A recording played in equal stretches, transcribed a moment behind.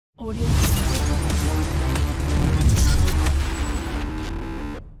What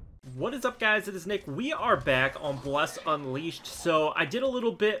is up, guys? It is Nick. We are back on Bless Unleashed. So I did a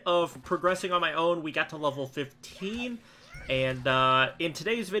little bit of progressing on my own. We got to level 15. And in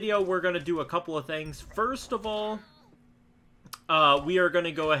today's video, we're going to do a couple of things. First of all, we are going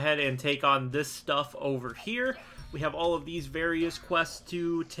to go ahead and take on this stuff over here. We have all of these various quests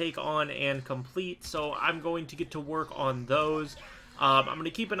to take on and complete. So I'm going to get to work on those. I'm going to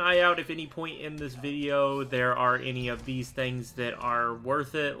keep an eye out if any point in this video there are any of these things that are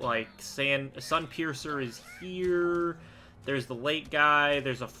worth it, like Sunpiercer is here, there's the lake guy,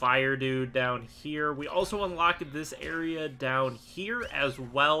 there's a fire dude down here. We also unlocked this area down here as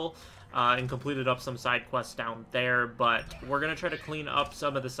well, and completed up some side quests down there, but we're going to try to clean up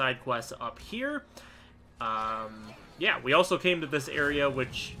some of the side quests up here. Yeah, we also came to this area,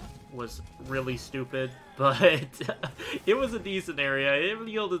 which was really stupid, but it was a decent area. It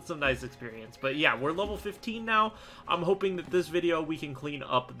yielded some nice experience. But yeah, we're level 15 now. I'm hoping that this video we can clean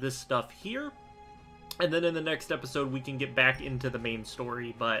up this stuff here, and then in the next episode we can get back into the main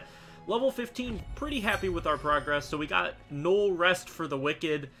story. But level 15, pretty happy with our progress. So we got No Rest for the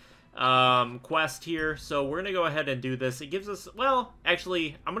Wicked quest here, so we're gonna go ahead and do this. It gives us, well,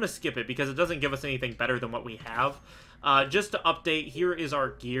 actually I'm gonna skip it because it doesn't give us anything better than what we have. Just to update, here is our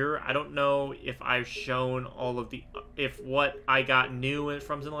gear. I don't know if I've shown all of the, what I got new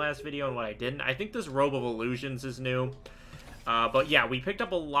from the last video and what I didn't. I think this Robe of Illusions is new. But yeah, we picked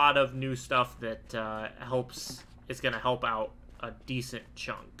up a lot of new stuff that is going to help out a decent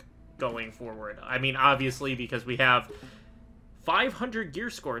chunk going forward. I mean, obviously, because we have 500 gear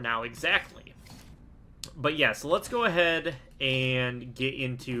score now, exactly. But yeah, so let's go ahead and get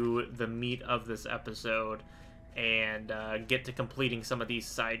into the meat of this episode and get to completing some of these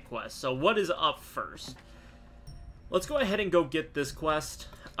side quests. So what is up first? Let's go ahead and go get this quest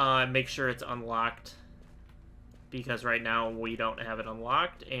and make sure it's unlocked, because right now we don't have it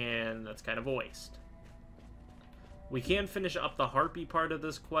unlocked, and that's kind of a waste. We can finish up the harpy part of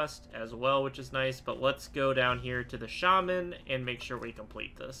this quest as well, which is nice, but let's go down here to the shaman and make sure we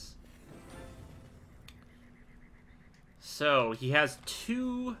complete this. So he has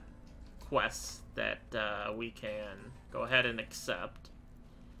 2 quests that we can go ahead and accept.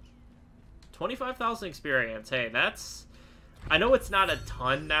 25,000 experience. Hey, that's... I know it's not a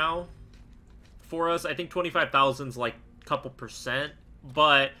ton now for us. I think 25,000's like a couple percent,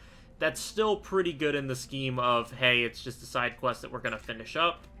 but that's still pretty good in the scheme of, hey, it's just a side quest that we're going to finish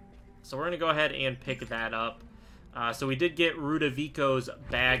up. So we're going to go ahead and pick that up. So we did get Rudovico's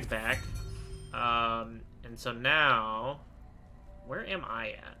bag back. And so now... where am I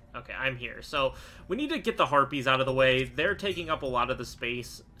at? Okay, I'm here. So we need to get the harpies out of the way. They're taking up a lot of the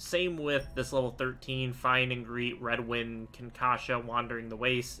space. Same with this level 13, Find and Greet, Redwind, Kinkasha, Wandering the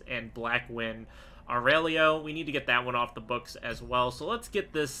Waste, and Blackwind, Aurelio. We need to get that one off the books as well. So let's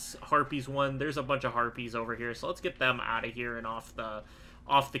get this harpies one. There's a bunch of harpies over here, so let's get them out of here and off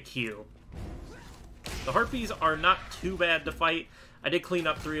the queue. The harpies are not too bad to fight. I did clean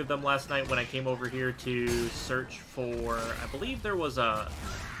up 3 of them last night when I came over here to search for, I believe there was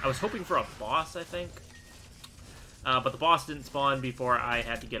I was hoping for a boss, I think. But the boss didn't spawn before I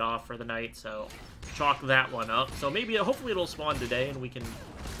had to get off for the night, so chalk that one up. So maybe, hopefully it'll spawn today and we can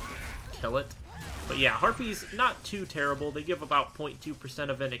kill it. But yeah, harpies, not too terrible. They give about 0.2%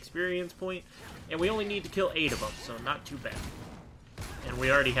 of an experience point, and we only need to kill 8 of them, so not too bad. And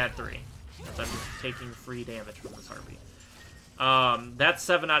we already had 3, as I'm taking free damage from this harpy. That's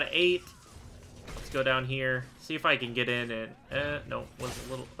 7 out of 8. Let's go down here, see if I can get in and, no, was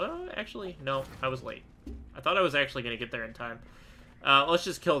a little, actually, no, I was late. I thought I was actually going to get there in time. Let's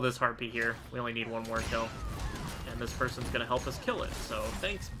just kill this harpy here. We only need 1 more kill. And this person's going to help us kill it, so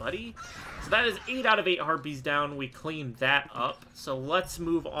thanks, buddy. So that is 8 out of 8 harpies down. We cleaned that up. So let's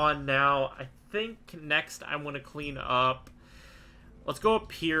move on now. I think next I want to clean up... let's go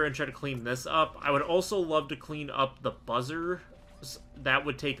up here and try to clean this up. I would also love to clean up the buzzer. That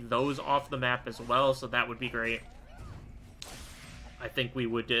would take those off the map as well, so that would be great. I think we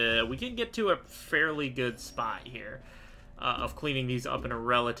would, we can get to a fairly good spot here of cleaning these up in a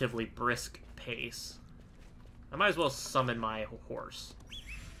relatively brisk pace. I might as well summon my horse.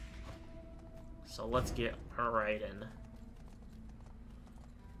 So let's get her right in.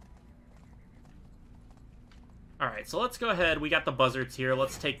 Alright, so let's go ahead. We got the buzzards here.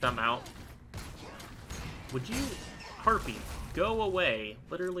 Let's take them out. Would you, harpy, go away?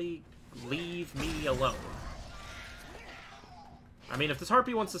 Literally, leave me alone. I mean, if this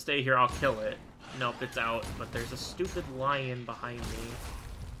harpy wants to stay here, I'll kill it. Nope, it's out, but there's a stupid lion behind me.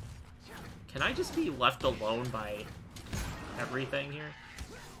 Can I just be left alone by everything here?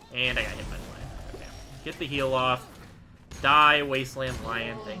 And I got hit by the lion. Okay. Get the heal off. Die, Wasteland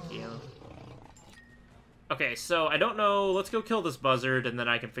Lion. Thank you. Okay, so I don't know. Let's go kill this buzzard, and then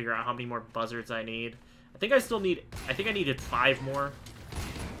I can figure out how many more buzzards I need. I think I still need... I think I needed 5 more.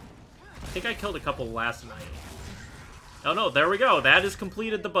 I think I killed a couple last night. Oh, no. There we go. That has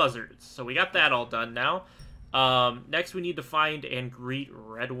completed the buzzards. So we got that all done now. Next, we need to find and greet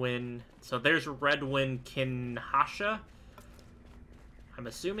Redwin. So there's Redwin Kinhasha. I'm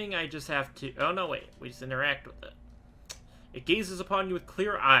assuming I just have to... Oh, no, wait. We just interact with it. It gazes upon you with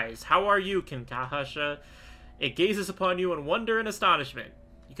clear eyes. How are you, Kinhasha? It gazes upon you in wonder and astonishment.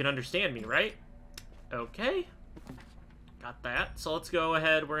 You can understand me, right? Okay. Got that. So let's go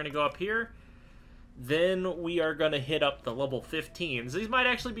ahead. We're going to go up here. Then we are going to hit up the level 15s. These might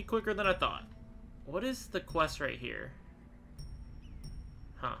actually be quicker than I thought. What is the quest right here?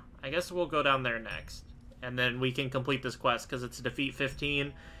 Huh. I guess we'll go down there next. And then we can complete this quest because it's defeat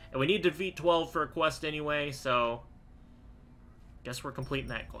 15. And we need to defeat 12 for a quest anyway, so... Guess we're completing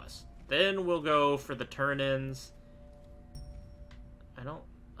that quest. Then we'll go for the turn-ins. I don't...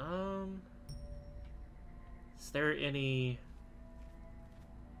 Is there any...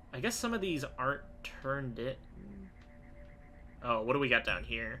 I guess some of these aren't turned in. Oh, what do we got down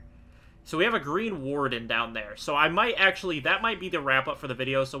here? So we have a green warden down there. So I might actually... That might be the wrap-up for the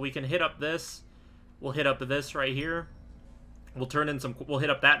video. So we can hit up this. We'll hit up this right here. We'll turn in some... We'll hit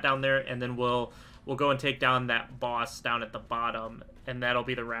up that down there. And then we'll go and take down that boss down at the bottom. And that'll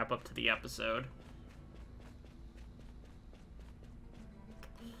be the wrap-up to the episode.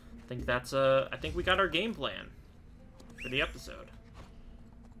 I think we got our game plan for the episode.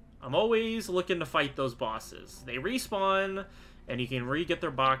 I'm always looking to fight those bosses. They respawn, and you can re-get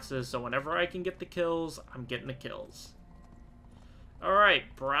their boxes, so whenever I can get the kills, I'm getting the kills. Alright,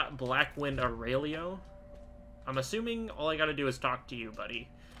 Blackwind Aurelio. I'm assuming all I gotta do is talk to you, buddy.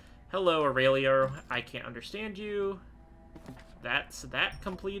 Hello, Aurelio. I can't understand you. That's that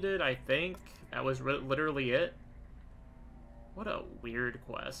completed, I think. That was literally it. What a weird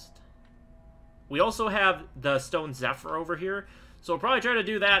quest. We also have the Stone Zephyr over here, so we'll probably try to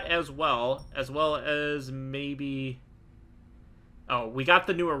do that as well as maybe... Oh, we got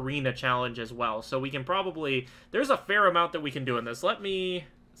the new arena challenge as well, so we can probably... There's a fair amount that we can do in this. Let me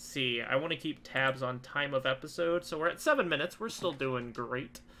see. I want to keep tabs on time of episode, so we're at 7 minutes. We're still doing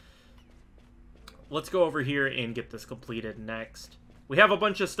great. Let's go over here and get this completed next. We have a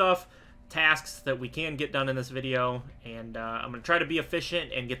bunch of stuff, tasks that we can get done in this video, and I'm going to try to be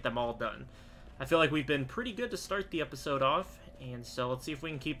efficient and get them all done. I feel like we've been pretty good to start the episode off, and so let's see if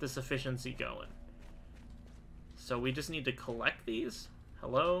we can keep this efficiency going. So we just need to collect these.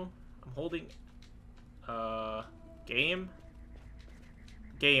 Hello? I'm holding... Game?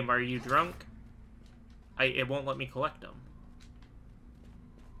 Game, are you drunk? It won't let me collect them.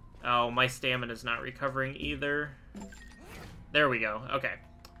 Oh, my stamina's not recovering either. There we go. Okay.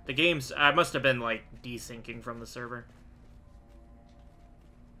 The game's... I must have been, like, desyncing from the server.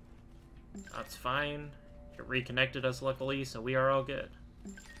 That's fine. It reconnected us, luckily, so we are all good.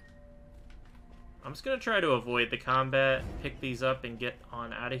 I'm just gonna try to avoid the combat, pick these up, and get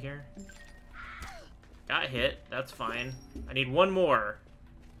on out of here. Got hit. That's fine. I need one more.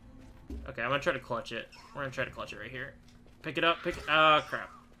 Okay, I'm gonna try to clutch it. We're gonna try to clutch it right here. Pick it up, pick it... Oh, crap.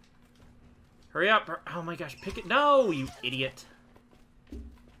 Hurry up. Oh my gosh, pick it... No, you idiot.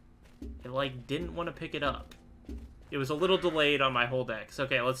 It, like, didn't want to pick it up. It was a little delayed on my hold X.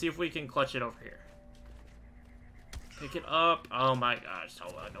 Okay, let's see if we can clutch it over here. Pick it up. Oh my gosh,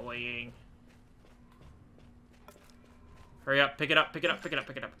 so annoying. Hurry up, pick it up, pick it up, pick it up,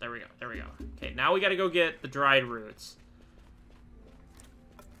 pick it up. There we go, there we go. Okay, now we gotta go get the dried roots.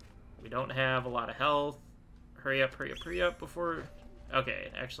 We don't have a lot of health. Hurry up, hurry up, hurry up before... Okay,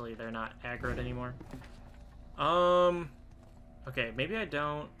 actually, they're not aggroed anymore. Okay, maybe I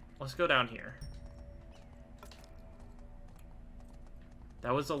don't... Let's go down here.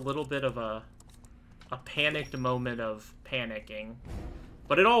 That was a little bit of a panicked moment of panicking.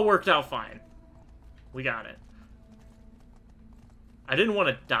 But it all worked out fine. We got it. I didn't want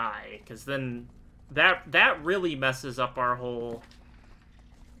to die, because then that really messes up our whole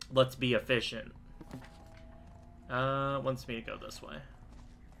let's be efficient. Wants me to go this way.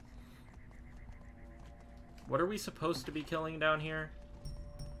 What are we supposed to be killing down here?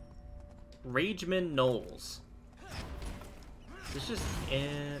 Rageman Knolls. This just...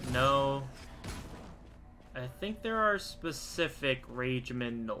 no. I think there are specific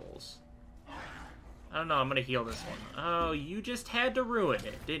Rageman Knolls. I don't know, I'm gonna heal this one. Oh, you just had to ruin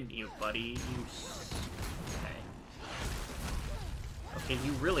it, didn't you, buddy? Okay,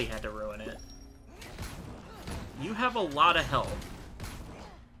 you really had to ruin it. You have a lot of health.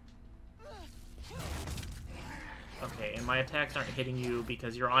 and my attacks aren't hitting you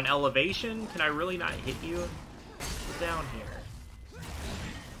because you're on elevation. Can I really not hit you? Get down here.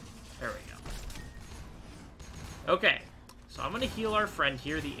 There we go. Okay, so I'm gonna heal our friend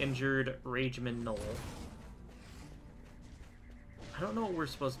here, the injured Rageman Knoll. I don't know what we're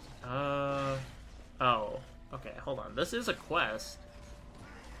supposed to... Oh. Okay, hold on. This is a quest.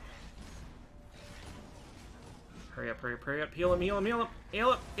 Hurry up, hurry up, hurry up. Heal him, heal him, heal him.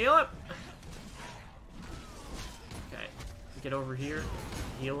 Heal him, heal him! Okay. Get over here.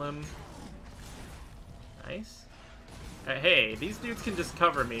 Heal him. Nice. Hey, these dudes can just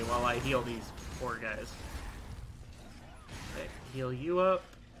cover me while I heal these poor guys. Okay, heal you up.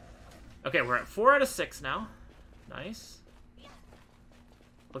 Okay, we're at 4 out of 6 now. Nice.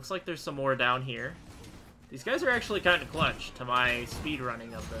 Looks like there's some more down here. These guys are actually kind of clutch to my speed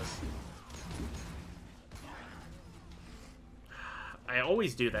running of this. I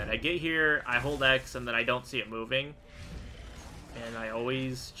always do that. I get here, I hold X, and then I don't see it moving. And I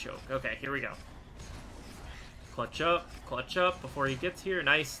always choke. Okay, here we go. Clutch up before he gets here.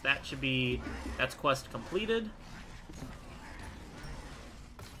 Nice, that should be... That's quest completed.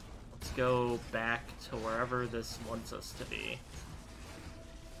 Let's go back to wherever this wants us to be.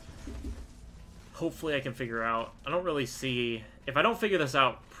 Hopefully I can figure out... I don't really see... If I don't figure this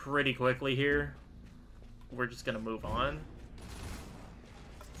out pretty quickly here, we're just gonna move on.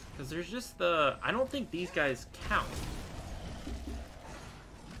 Because there's just the... I don't think these guys count.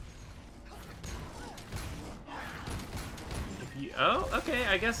 If you... Oh, okay,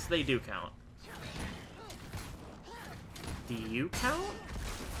 I guess they do count. Do you count?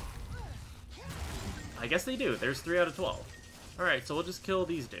 I guess they do. There's 3 out of 12. Alright, so we'll just kill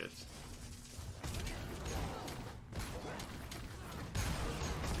these dudes.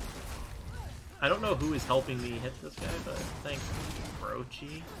 I don't know who is helping me hit this guy, but thanks,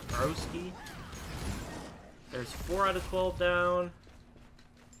 Broski. There's 4 out of 12 down.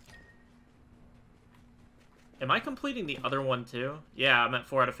 Am I completing the other one too? Yeah, I'm at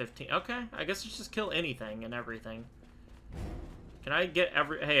 4 out of 15. Okay, I guess let's just kill anything and everything. Can I get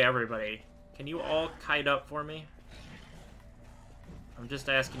Hey, everybody. Can you all kite up for me? I'm just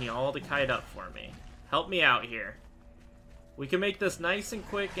asking you all to kite up for me. Help me out here. We can make this nice and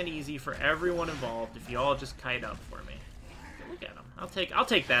quick and easy for everyone involved if you all just kite up for me. Okay, look at him. I'll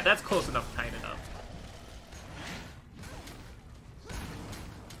take that. That's close enough to kite it up.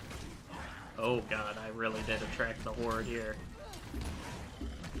 Oh god, I really did attract the horde here.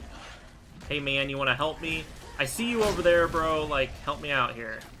 Hey man, you want to help me? I see you over there, bro. Like, help me out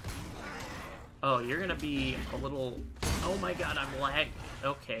here. Oh, you're gonna be a little... Oh my god, I'm lag.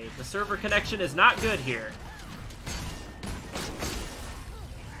 Okay, the server connection is not good here.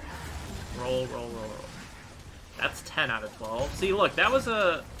 Roll. That's 10 out of 12. See, look, that was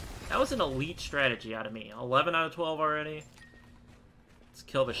an elite strategy out of me. 11 out of 12 already. Let's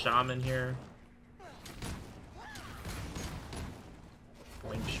kill the shaman here.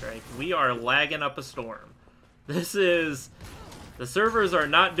 Blink strike. We are lagging up a storm. This is... The servers are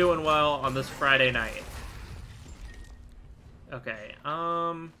not doing well on this Friday night. Okay,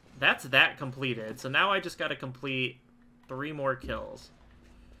 that's that completed. So now I just gotta complete 3 more kills.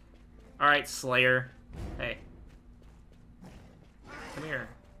 Alright, Slayer. Hey. Come here.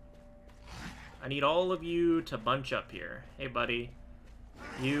 I need all of you to bunch up here. Hey, buddy.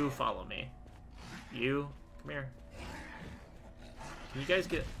 You follow me. You, come here. Can you guys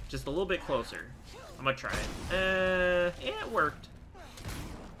get just a little bit closer? I'm gonna try it. Yeah, it worked.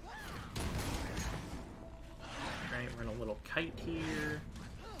 Alright, we're in a little kite here.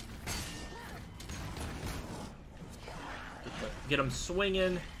 Get them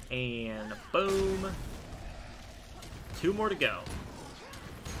swinging. And boom. 2 more to go.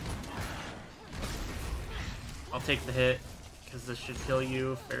 I'll take the hit, because this should kill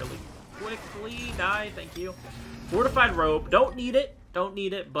you fairly quickly. Die, thank you. Fortified rope. Don't need it,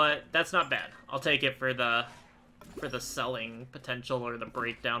 but that's not bad. I'll take it for the selling potential or the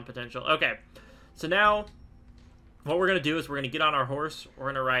breakdown potential. Okay, so now what we're going to do is we're going to get on our horse. We're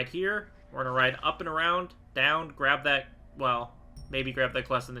going to ride here. We're going to ride up and around, down, grab that, well... Maybe grab that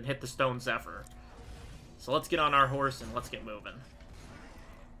quest and then hit the Stone Zephyr. So let's get on our horse and let's get moving.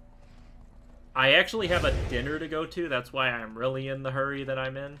 I actually have a dinner to go to. That's why I'm really in the hurry that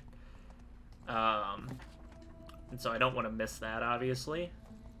I'm in. And so I don't want to miss that, obviously.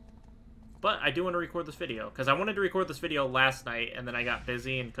 But I do want to record this video. Because I wanted to record this video last night and then I got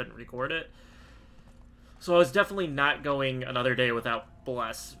busy and couldn't record it. So I was definitely not going another day without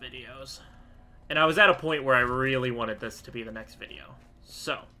Bless videos. And I was at a point where I really wanted this to be the next video.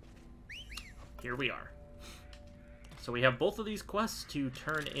 So, here we are. So we have both of these quests to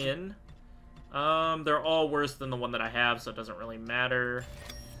turn in. They're all worse than the one that I have, so it doesn't really matter.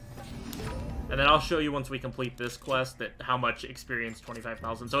 And then I'll show you once we complete this quest that how much experience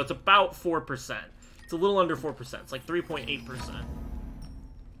 25,000. So it's about 4%. It's a little under 4%. It's like 3.8%.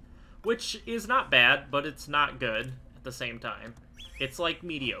 Which is not bad, but it's not good at the same time. It's like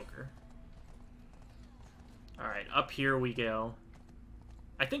mediocre. Alright, up here we go.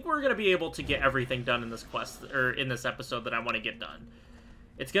 I think we're going to be able to get everything done in this quest, or in this episode that I want to get done.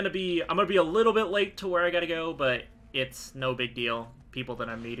 It's going to be, I'm going to be a little bit late to where I got to go, but it's no big deal. People that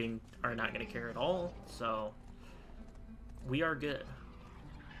I'm meeting are not going to care at all, so we are good.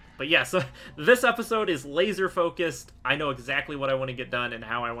 But yeah, so this episode is laser focused. I know exactly what I want to get done and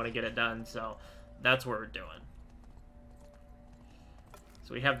how I want to get it done, so that's what we're doing.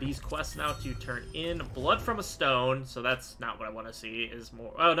 So we have these quests now to turn in. Blood from a stone, so that's not what I want to see. Is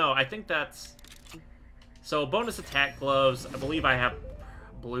more... Oh, no, I think that's... So, bonus attack gloves. I believe I have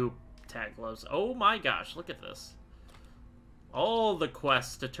blue attack gloves. Oh my gosh, look at this. All the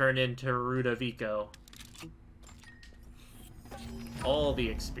quests to turn into Rudavico. All the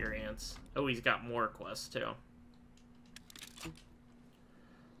experience. Oh, he's got more quests, too.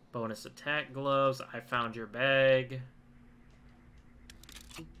 Bonus attack gloves. I found your bag.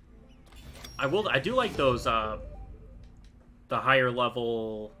 I do like those, the higher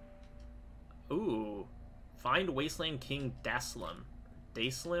level... Ooh. Find Wasteland King Daslam.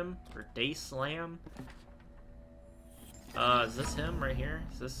 Dayslim? Or Dayslam? Is this him right here?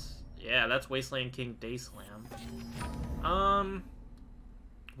 Is this... Yeah, that's Wasteland King Dayslam.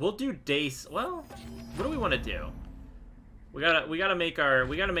 We'll do Well, what do we want to do? We gotta make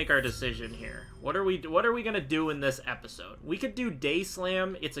our decision here. What are we gonna do in this episode? We could do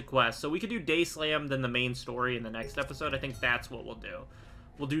Dayslam. It's a quest, so we could do Dayslam, then the main story in the next episode. I think that's what we'll do.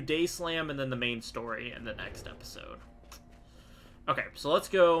 We'll do Dayslam and then the main story in the next episode. Okay, so let's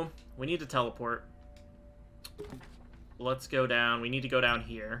go. We need to teleport. Let's go down. We need to go down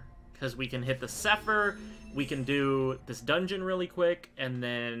here because we can hit the Zephyr. We can do this dungeon really quick, and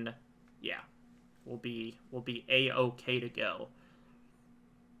then yeah. We'll be A-okay to go.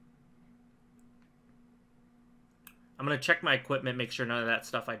 I'm going to check my equipment, make sure none of that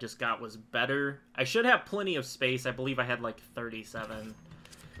stuff I just got was better. I should have plenty of space. I believe I had like 37.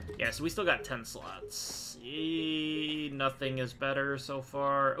 Yeah, so we still got 10 slots. Nothing is better so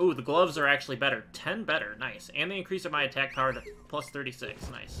far. Ooh, the gloves are actually better. 10 better. Nice. And the increase of my attack power to plus 36.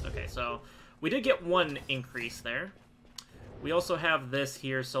 Nice. Okay, so we did get one increase there. We also have this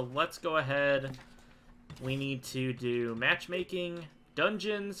here, so let's go ahead. We need to do matchmaking,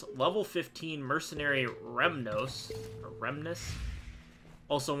 dungeons, level 15 mercenary Remnos.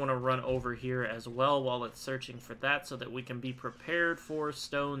 Also want to run over here as well while it's searching for that so that we can be prepared for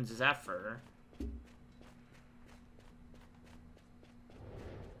Stone Zephyr. I'm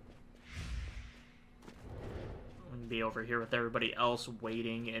going to be over here with everybody else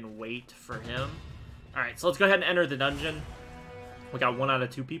waiting and wait for him. Alright, so let's go ahead and enter the dungeon. We got 1 out of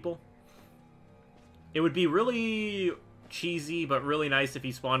 2 people. It would be really cheesy, but really nice if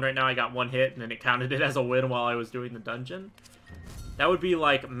he spawned right now. I got 1 hit, and then it counted it as a win while I was doing the dungeon. That would be,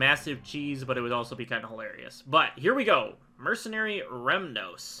 like, massive cheese, but it would also be kind of hilarious. But, here we go. Mercenary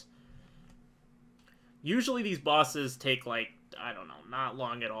Remnos. Usually these bosses take, like, I don't know, not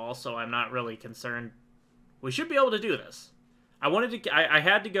long at all, so I'm not really concerned. We should be able to do this. I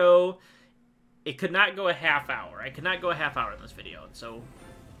had to go... It could not go a half hour. I could not go a half hour in this video, and so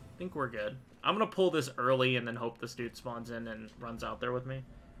I think we're good. I'm going to pull this early and then hope this dude spawns in and runs out there with me.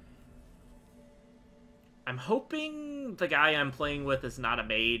 I'm hoping the guy I'm playing with is not a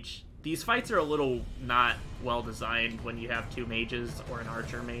mage. These fights are a little not well designed when you have 2 mages or an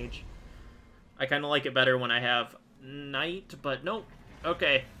archer mage. I kind of like it better when I have knight, but nope.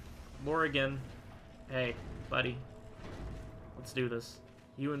 Okay, Morrigan. Hey, buddy. Let's do this.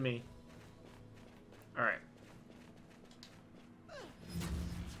 You and me. Alright.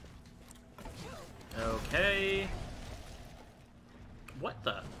 Okay. What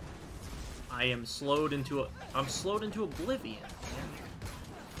the? I'm slowed into oblivion.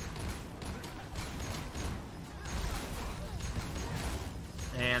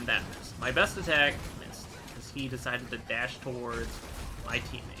 And that missed. My best attack missed, because he decided to dash towards my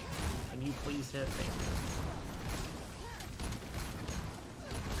teammate. Can you please hit? Thank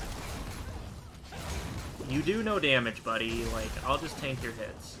you. You do no damage, buddy. Like, I'll just tank your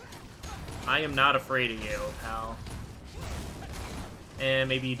hits. I am not afraid of you, pal. And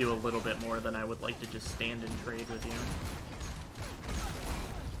maybe you do a little bit more than I would like to just stand and trade with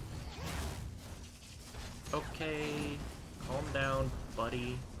you. Okay, calm down,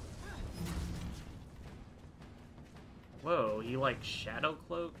 buddy. Whoa, he like shadow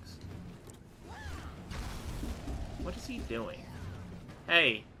cloaks? What is he doing?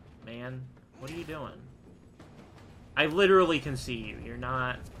 Hey, man. What are you doing? I literally can see you. You're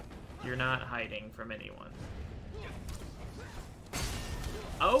not hiding from anyone.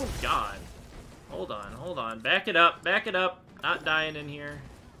 Oh, God. Hold on, hold on. Back it up, back it up. Not dying in here.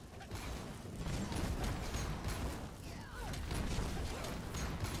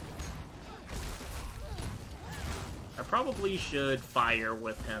 I probably should fire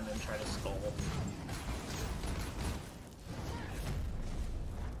with him and try to skull.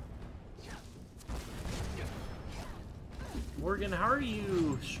 Morgan, how are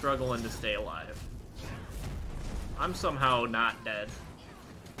you struggling to stay alive? I'm somehow not dead.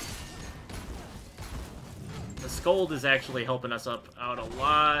 The Scold is actually helping us out a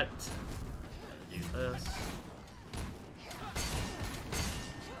lot. Use this.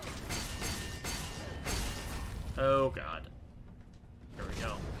 Oh god. Here we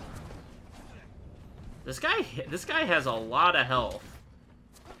go. This guy has a lot of health.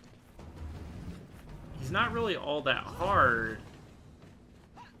 He's not really all that hard.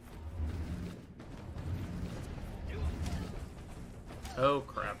 Oh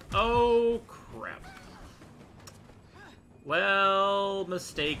crap. Oh crap. Well,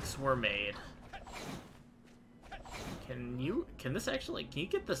 mistakes were made. Can you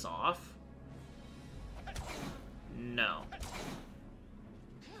get this off? No.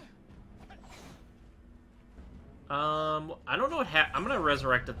 I don't know what I'm gonna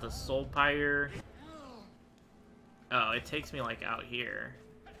resurrect at the Soul Pyre. Oh, it takes me, like, out here.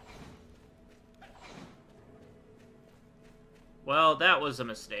 Well, that was a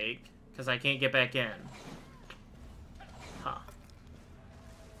mistake, because I can't get back in. Huh.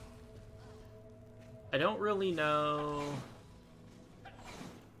 I don't really know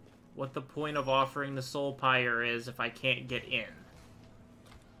what the point of offering the Soul Pyre is if I can't get in.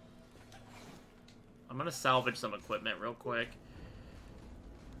 I'm gonna salvage some equipment real quick.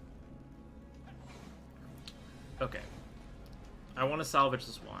 Okay. I want to salvage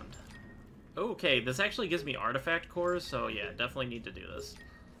this wand. Okay, this actually gives me artifact cores, so yeah, definitely need to do this.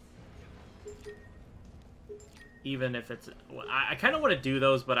 Even if it's... I kind of want to do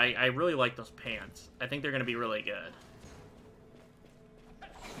those, but I really like those pants. I think they're going to be really good.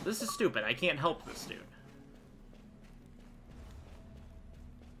 This is stupid. I can't help this dude.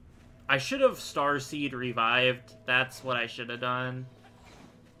 I should have Starseed revived. That's what I should have done.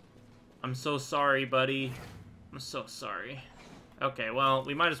 I'm so sorry, buddy. I'm so sorry. Okay, well,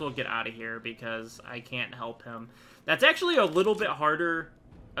 we might as well get out of here because I can't help him. That's actually a little bit harder.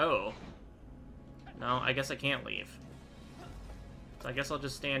 Oh. No, I guess I can't leave. So I guess I'll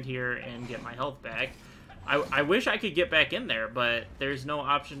just stand here and get my health back. I wish I could get back in there, but there's no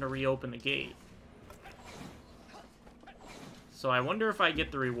option to reopen the gate. So I wonder if I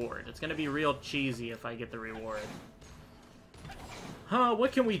get the reward. It's going to be real cheesy if I get the reward. Huh,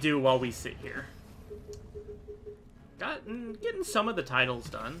 what can we do while we sit here? Getting some of the titles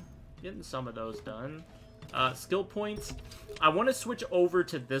done. Getting some of those done. Skill points. I want to switch over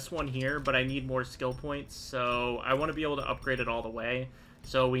to this one here, but I need more skill points, so I want to be able to upgrade it all the way.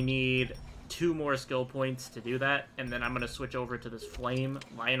 So we need 2 more skill points to do that, and then I'm going to switch over to this Flame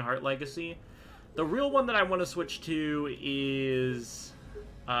Lionheart Legacy. The real one that I want to switch to is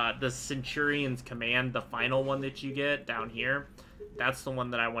the Centurion's Command, the final one that you get down here. That's the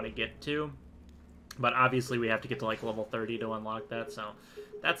one that I want to get to. But obviously we have to get to like level 30 to unlock that, so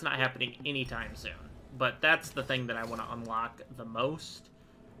that's not happening anytime soon. But that's the thing that I want to unlock the most.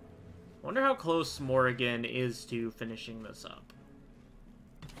 I wonder how close Morrigan is to finishing this up.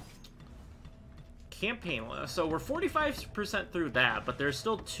 Campaign, so we're 45% through that, but there's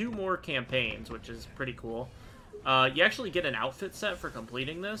still 2 more campaigns, which is pretty cool. You actually get an outfit set for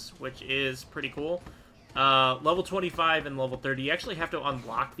completing this, which is pretty cool. Level 25 and level 30, you actually have to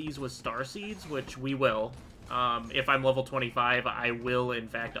unlock these with Star Seeds, which we will. If I'm level 25, I will, in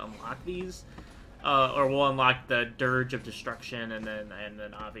fact, unlock these. Or we'll unlock the Dirge of Destruction, and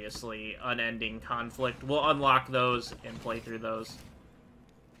then obviously, Unending Conflict. We'll unlock those and play through those.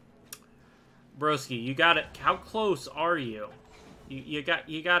 Broski, you got it. How close are you? You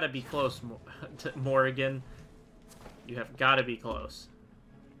gotta be close, to Morrigan. You have gotta be close.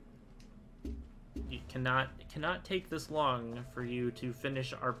 You cannot take this long for you to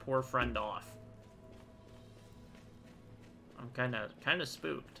finish our poor friend off. I'm kind of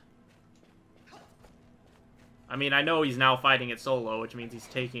spooked. I mean, I know he's now fighting it solo, which means he's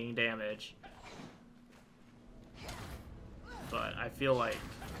taking damage. But I feel like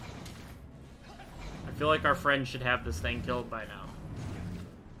our friend should have this thing killed by now.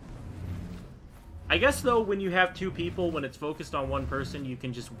 I guess, though, when you have 2 people, when it's focused on one person, you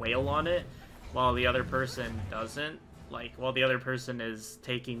can just wail on it. while the other person doesn't. Like, while the other person is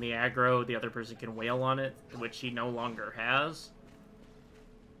taking the aggro, the other person can wail on it, which he no longer has.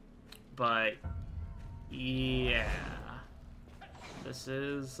 But, yeah. This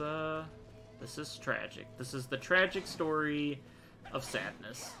is tragic. This is the tragic story of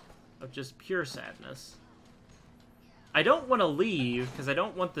sadness. Of just pure sadness. I don't want to leave, because I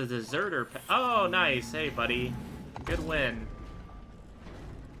don't want the deserter... Oh, nice. Hey, buddy. Good win.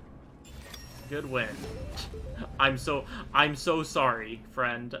 Good win. I'm so sorry,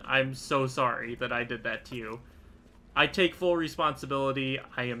 friend. I'm so sorry that I did that to you. I take full responsibility.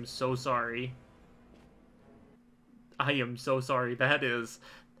 I am so sorry. I am so sorry. That is...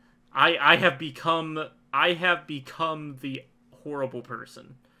 I have become the horrible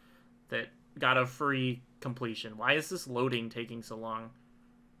person that got a free completion. Why is this loading taking so long?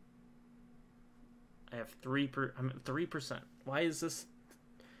 I have 3%. Why is this...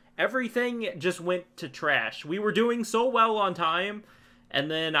 Everything just went to trash. We were doing so well on time, and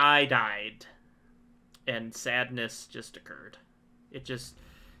then I died. And sadness just occurred.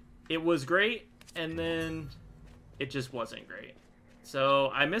 It was great, and then it just wasn't great. So,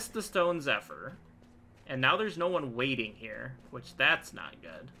 I missed the Stone Zephyr, and now there's no one waiting here, which that's not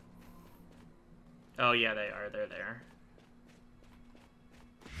good. Oh yeah, they are. They're there.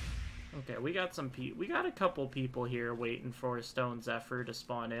 Okay, we got a couple people here waiting for Stone Zephyr to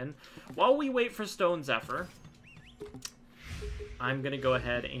spawn in. While we wait for Stone Zephyr, I'm gonna go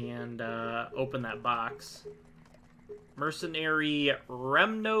ahead and open that box. Mercenary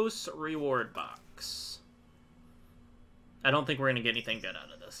Remnos reward box. I don't think we're gonna get anything good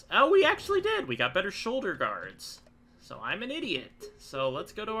out of this. Oh, we actually did! We got better shoulder guards. So I'm an idiot. So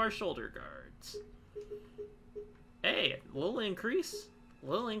let's go to our shoulder guards. Hey, a little increase.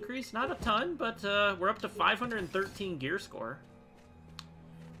 Little increase, not a ton, but we're up to 513 gear score.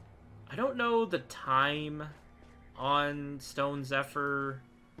 I don't know the time on Stone Zephyr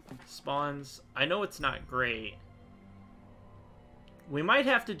spawns. I know it's not great. We might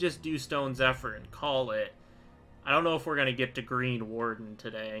have to just do Stone Zephyr and call it. I don't know if we're going to get to Green Warden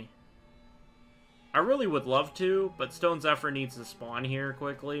today. I really would love to, but Stone Zephyr needs to spawn here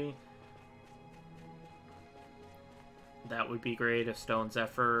quickly. That would be great if Stone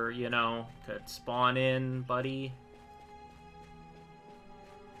Zephyr, you know, could spawn in, buddy.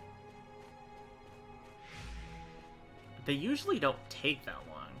 They usually don't take that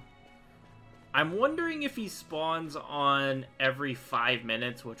long. I'm wondering if he spawns on every 5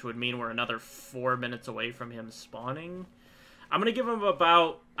 minutes, which would mean we're another 4 minutes away from him spawning. I'm going to give him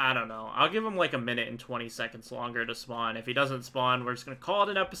about, I don't know, I'll give him like a minute and 20 seconds longer to spawn. If he doesn't spawn, we're just going to call it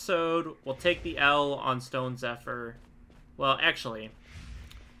an episode. We'll take the L on Stone Zephyr. Well, actually,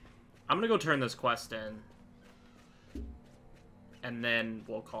 I'm going to go turn this quest in. And then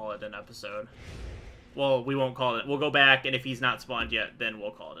we'll call it an episode. Well, we won't call it. We'll go back, and if he's not spawned yet, then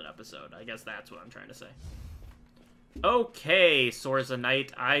we'll call it an episode. I guess that's what I'm trying to say. Okay, Sorza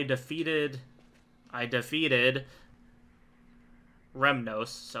Knight, I defeated Remnos,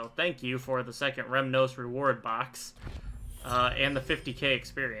 so thank you for the second Remnos reward box, and the 50k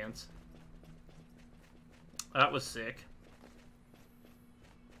experience. That was sick.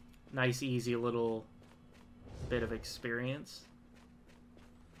 Nice, easy little bit of experience.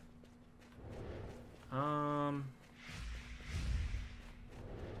 I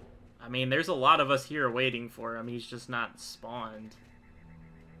mean, there's a lot of us here waiting for him. He's just not spawned,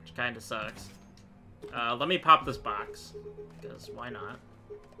 which kind of sucks. Let me pop this box, because why not?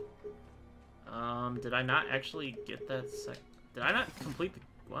 Did I not actually get that Did I not complete the...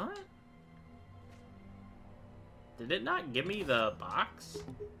 What? Did it not give me the box?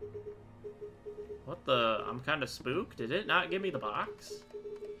 What the... I'm kind of spooked. Did it not give me the box?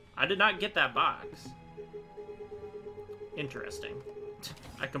 I did not get that box. Interesting.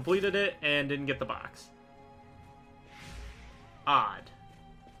 I completed it and didn't get the box. Odd.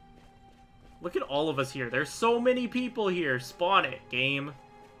 Look at all of us here. There's so many people here. Spawn it, game.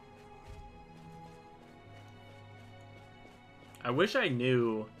 I wish I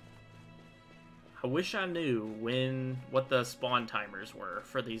knew what the spawn timers were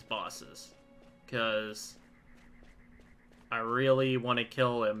for these bosses. Because I really want to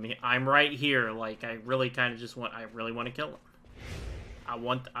kill him. I'm right here. Like, I really kind of just want... I really want to kill him. I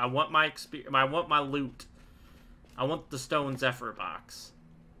want my experience. I want my loot. I want the Stone Zephyr box.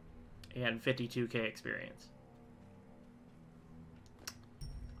 And 52k experience.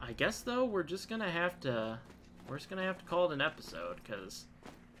 I guess, though, we're just gonna have to... We're just gonna have to call it an episode, because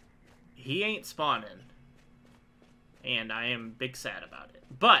he ain't spawning. And I am big sad about it.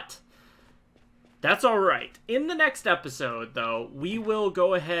 But That's all right. In the next episode, though, we will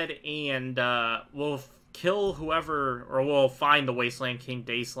go ahead and we'll kill whoever, or we'll find the Wasteland King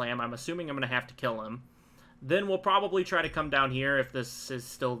Dayslam. I'm assuming I'm going to have to kill him. Then we'll probably try to come down here if this is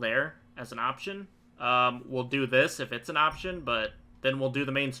still there as an option. We'll do this if it's an option, but then we'll do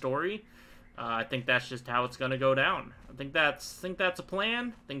the main story. I think that's just how it's going to go down. I think that's a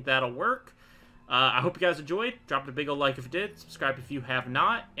plan. I think that'll work. I hope you guys enjoyed. Drop a big old like if you did. Subscribe if you have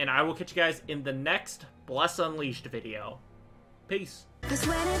not. And I will catch you guys in the next Bless Unleashed video. Peace. 'Cause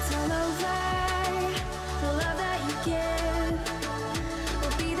when it's all over, the love that you give